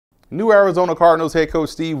New Arizona Cardinals head coach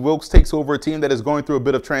Steve Wilks takes over a team that is going through a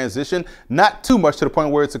bit of transition. Not too much to the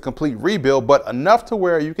point where it's a complete rebuild, but enough to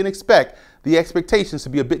where you can expect the expectations to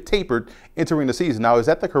be a bit tapered entering the season. Now, is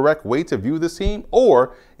that the correct way to view this team?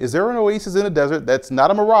 Or is there an oasis in the desert that's not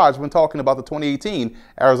a mirage when talking about the 2018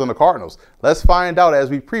 Arizona Cardinals? Let's find out as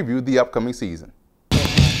we preview the upcoming season.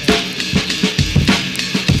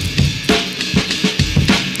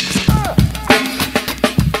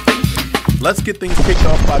 Let's get things kicked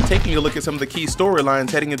off by taking a look at some of the key storylines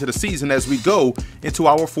heading into the season as we go into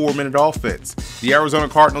our 4-minute offense. The Arizona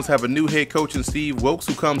Cardinals have a new head coach in Steve Wilks,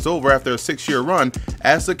 who comes over after a 6-year run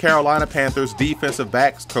as the Carolina Panthers defensive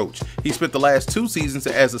backs coach. He spent the last 2 seasons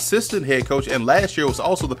as assistant head coach, and last year was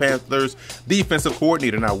also the Panthers defensive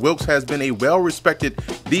coordinator. Now, Wilks has been a well-respected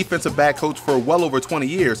defensive back coach for well over 20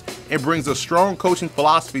 years and brings a strong coaching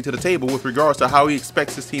philosophy to the table with regards to how he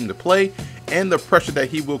expects his team to play and the pressure that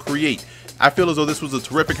he will create. I feel as though this was a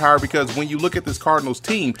terrific hire because when you look at this Cardinals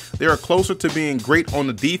team, they are closer to being great on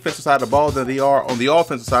the defensive side of the ball than they are on the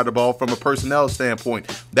offensive side of the ball from a personnel standpoint.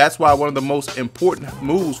 That's why one of the most important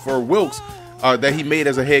moves for Wilks that he made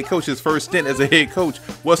as a head coach, his first stint as a head coach,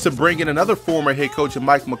 was to bring in another former head coach,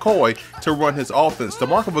 Mike McCoy, to run his offense. The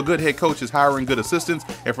mark of a good head coach is hiring good assistants,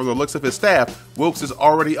 and from the looks of his staff, Wilks is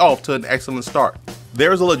already off to an excellent start.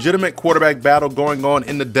 There's a legitimate quarterback battle going on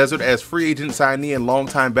in the desert as free agent signee and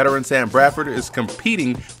longtime veteran Sam Bradford is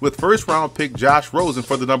competing with first-round pick Josh Rosen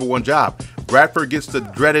for the #1 job. Bradford gets the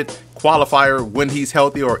dreaded qualifier when he's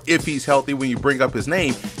healthy, or if he's healthy when you bring up his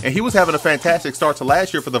name, and he was having a fantastic start to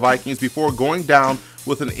last year for the Vikings before going down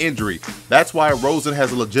with an injury. That's why Rosen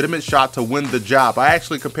has a legitimate shot to win the job. I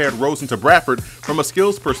actually compared Rosen to Bradford from a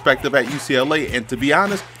skills perspective at UCLA, and to be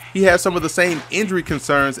honest, he has some of the same injury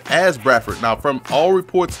concerns as Bradford. Now, from all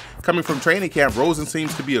reports coming from training camp, Rosen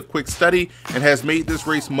seems to be a quick study and has made this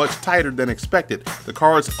race much tighter than expected. The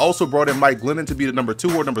Cards also brought in Mike Glennon to be the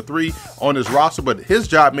 #2 or #3 on his roster, but his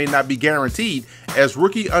job may not be guaranteed as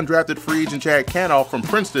rookie undrafted free agent Chad Canoff from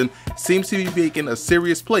Princeton seems to be making a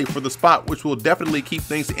serious play for the spot, which will definitely keep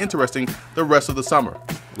things interesting the rest of the summer.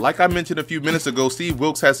 Like I mentioned a few minutes ago, Steve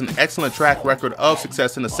Wilks has an excellent track record of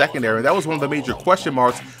success in the secondary, and that was one of the major question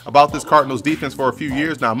marks about this Cardinals defense for a few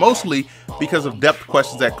years now, mostly because of depth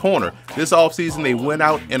questions at corner. This offseason, they went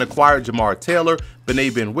out and acquired Jamar Taylor,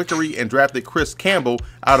 Bené Ben-Wickery, and drafted Chris Campbell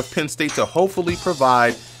out of Penn State to hopefully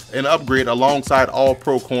provide an upgrade alongside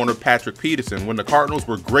all-pro corner Patrick Peterson. When the Cardinals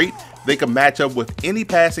were great, they could match up with any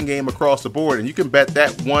passing game across the board, and you can bet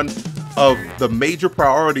that one of the major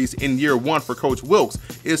priorities in year 1 for Coach Wilks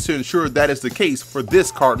is to ensure that is the case for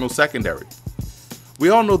this Cardinals secondary. We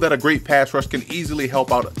all know that a great pass rush can easily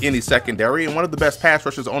help out any secondary, and one of the best pass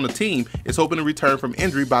rushers on the team is hoping to return from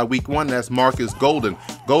injury by week 1, and that's Marcus Golden.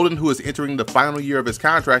 Golden, who is entering the final year of his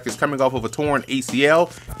contract, is coming off of a torn ACL.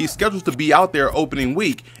 He's scheduled to be out there opening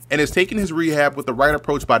week and is taking his rehab with the right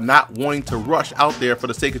approach by not wanting to rush out there for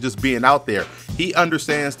the sake of just being out there. He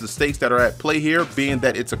understands the stakes that are at play here, being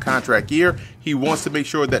that it's a contract year. He wants to make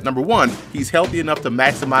sure that, #1, he's healthy enough to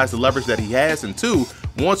maximize the leverage that he has, and 2,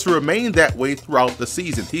 wants to remain that way throughout the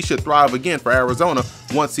season. He should thrive again for Arizona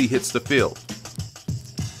once he hits the field.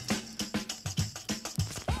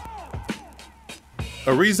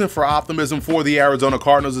 A reason for optimism for the Arizona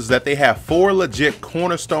Cardinals is that they have 4 legit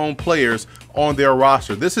cornerstone players on their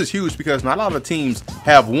roster. This is huge because not a lot of teams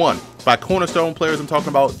have one. By cornerstone players, I'm talking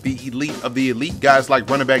about the elite of the elite, guys like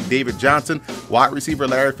running back David Johnson, wide receiver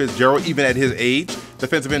Larry Fitzgerald, even at his age,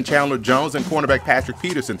 defensive end Chandler Jones, and cornerback Patrick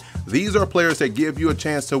Peterson. These are players that give you a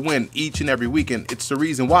chance to win each and every week, and it's the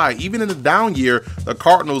reason why, even in the down year, the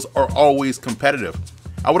Cardinals are always competitive.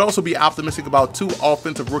 I would also be optimistic about 2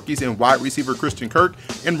 offensive rookies in wide receiver Christian Kirk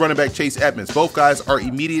and running back Chase Edmonds. Both guys are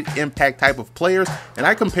immediate impact type of players, and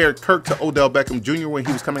I compared Kirk to Odell Beckham Jr. when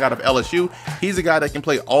he was coming out of LSU. He's a guy that can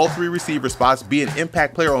play all 3 receiver spots, be an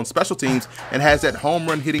impact player on special teams, and has that home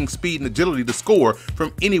run hitting speed and agility to score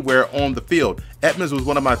from anywhere on the field. Edmonds was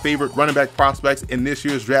one of my favorite running back prospects in this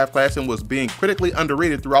year's draft class and was being critically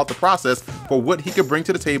underrated throughout the process for what he could bring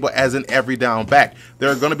to the table as an every down back. There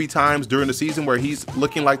are going to be times during the season where he's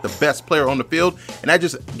looking like the best player on the field, and that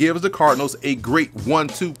just gives the Cardinals a great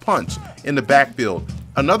 1-2 punch in the backfield.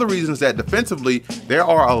 Another reason is that defensively, there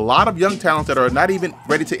are a lot of young talents that are not even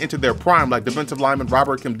ready to enter their prime, like defensive lineman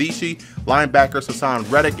Robert Kimdishi, linebackers Hassan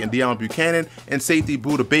Reddick and Deion Buchanan, and safety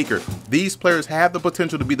Budda Baker. These players have the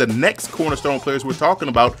potential to be the next cornerstone players we're talking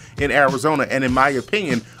about in Arizona, and in my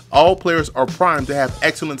opinion, all players are primed to have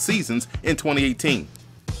excellent seasons in 2018.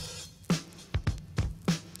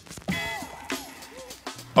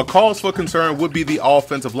 A cause for concern would be the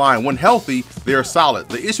offensive line. When healthy, they are solid.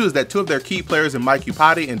 The issue is that two of their key players in Mike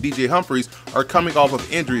Upati and DJ Humphries are coming off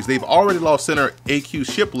of injuries. They've already lost center A.Q.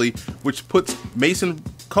 Shipley, which puts Mason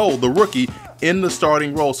Cole, the rookie, in the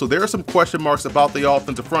starting role. So there are some question marks about the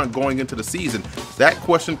offensive front going into the season. That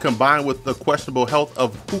question, combined with the questionable health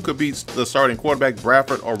of who could be the starting quarterback,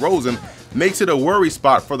 Bradford or Rosen, makes it a worry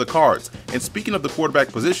spot for the Cards. And speaking of the quarterback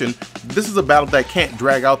position, this is a battle that can't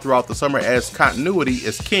drag out throughout the summer, as continuity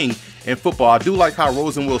is king in football. I do like how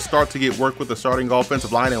Rosen will start to get work with the starting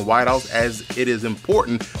offensive line and wideouts, as it is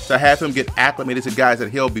important to have him get acclimated to guys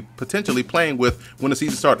that he'll be potentially playing with when the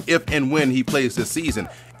season starts, if and when he plays this season.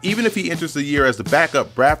 Even if he enters the year as the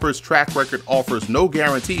backup, Bradford's track record offers no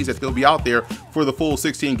guarantees that he'll be out there for the full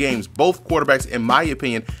 16 games. Both quarterbacks, in my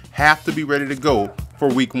opinion, have to be ready to go for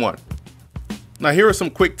week 1. Now, here are some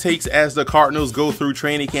quick takes as the Cardinals go through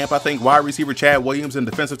training camp. I think wide receiver Chad Williams and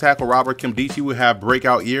defensive tackle Robert Nkemdiche will have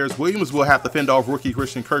breakout years. Williams will have to fend off rookie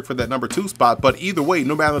Christian Kirk for that number 2 spot, but either way,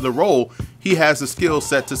 no matter the role, he has the skill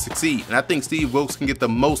set to succeed. And I think Steve Wilks can get the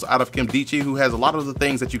most out of Nkemdiche, who has a lot of the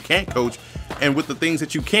things that you can't coach, and with the things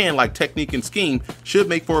that you can, like technique and scheme, should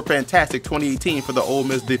make for a fantastic 2018 for the Ole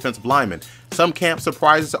Miss defensive lineman. Some camp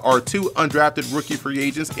surprises are 2 undrafted rookie free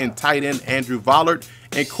agents in tight end Andrew Vollard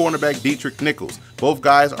and cornerback Dietrich Nichols. Both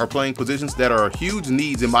guys are playing positions that are huge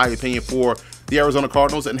needs, in my opinion, for the Arizona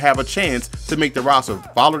Cardinals and have a chance to make the roster.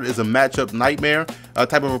 Vollard is a matchup nightmare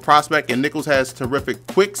type of a prospect, and Nichols has terrific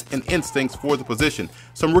quicks and instincts for the position.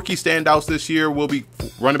 Some rookie standouts this year will be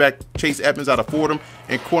running back Chase Edmonds out of Fordham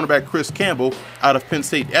and cornerback Chris Campbell out of Penn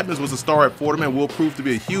State. Edmonds was a star at Fordham and will prove to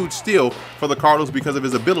be a huge steal for the Cardinals because of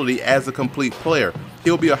his ability as a complete player.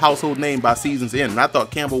 He'll be a household name by season's end, and I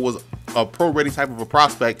thought Campbell was a pro-ready type of a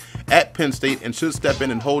prospect at Penn State and should step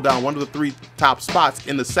in and hold down one of the 3 top spots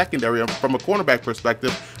in the secondary from a cornerback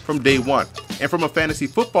perspective from day 1. And from a fantasy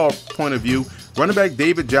football point of view, running back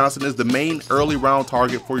David Johnson is the main early round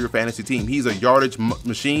target for your fantasy team. He's a yardage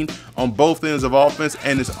machine on both ends of offense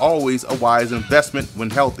and is always a wise investment when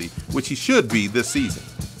healthy, which he should be this season.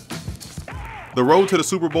 The road to the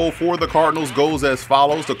Super Bowl for the Cardinals goes as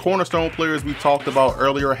follows. The cornerstone players we talked about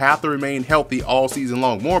earlier have to remain healthy all season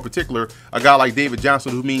long. More in particular, a guy like David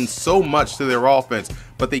Johnson, who means so much to their offense,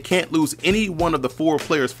 but they can't lose any one of the 4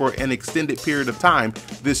 players for an extended period of time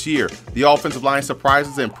this year. The offensive line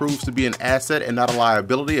surprises and proves to be an asset and not a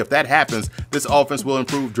liability. If that happens, this offense will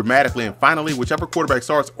improve dramatically. And finally, whichever quarterback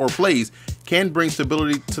starts or plays can bring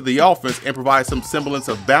stability to the offense and provide some semblance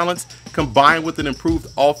of balance, combined with an improved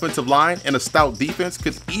offensive line and a stout defense,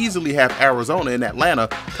 could easily have Arizona and Atlanta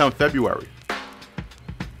come February.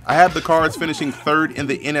 I have the Cards finishing 3rd in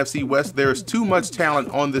the NFC West. There's too much talent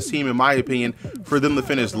on this team, in my opinion, for them to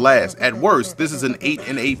finish last. At worst, this is an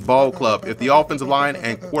 8-8 ball club. If the offensive line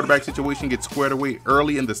and quarterback situation gets squared away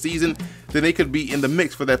early in the season, then they could be in the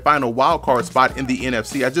mix for that final wild card spot in the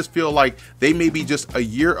NFC. I just feel like they may be just a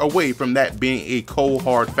year away from that being a cold,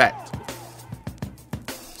 hard fact.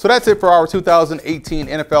 So that's it for our 2018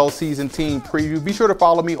 NFL season team preview. Be sure to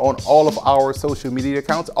follow me on all of our social media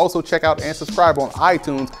accounts. Also check out and subscribe on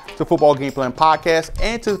iTunes to Football Game Plan Podcast,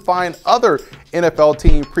 and to find other NFL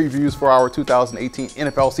team previews for our 2018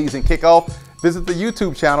 NFL season kickoff, visit the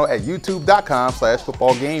YouTube channel at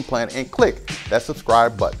youtube.com/footballgameplan and click that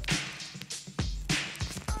subscribe button.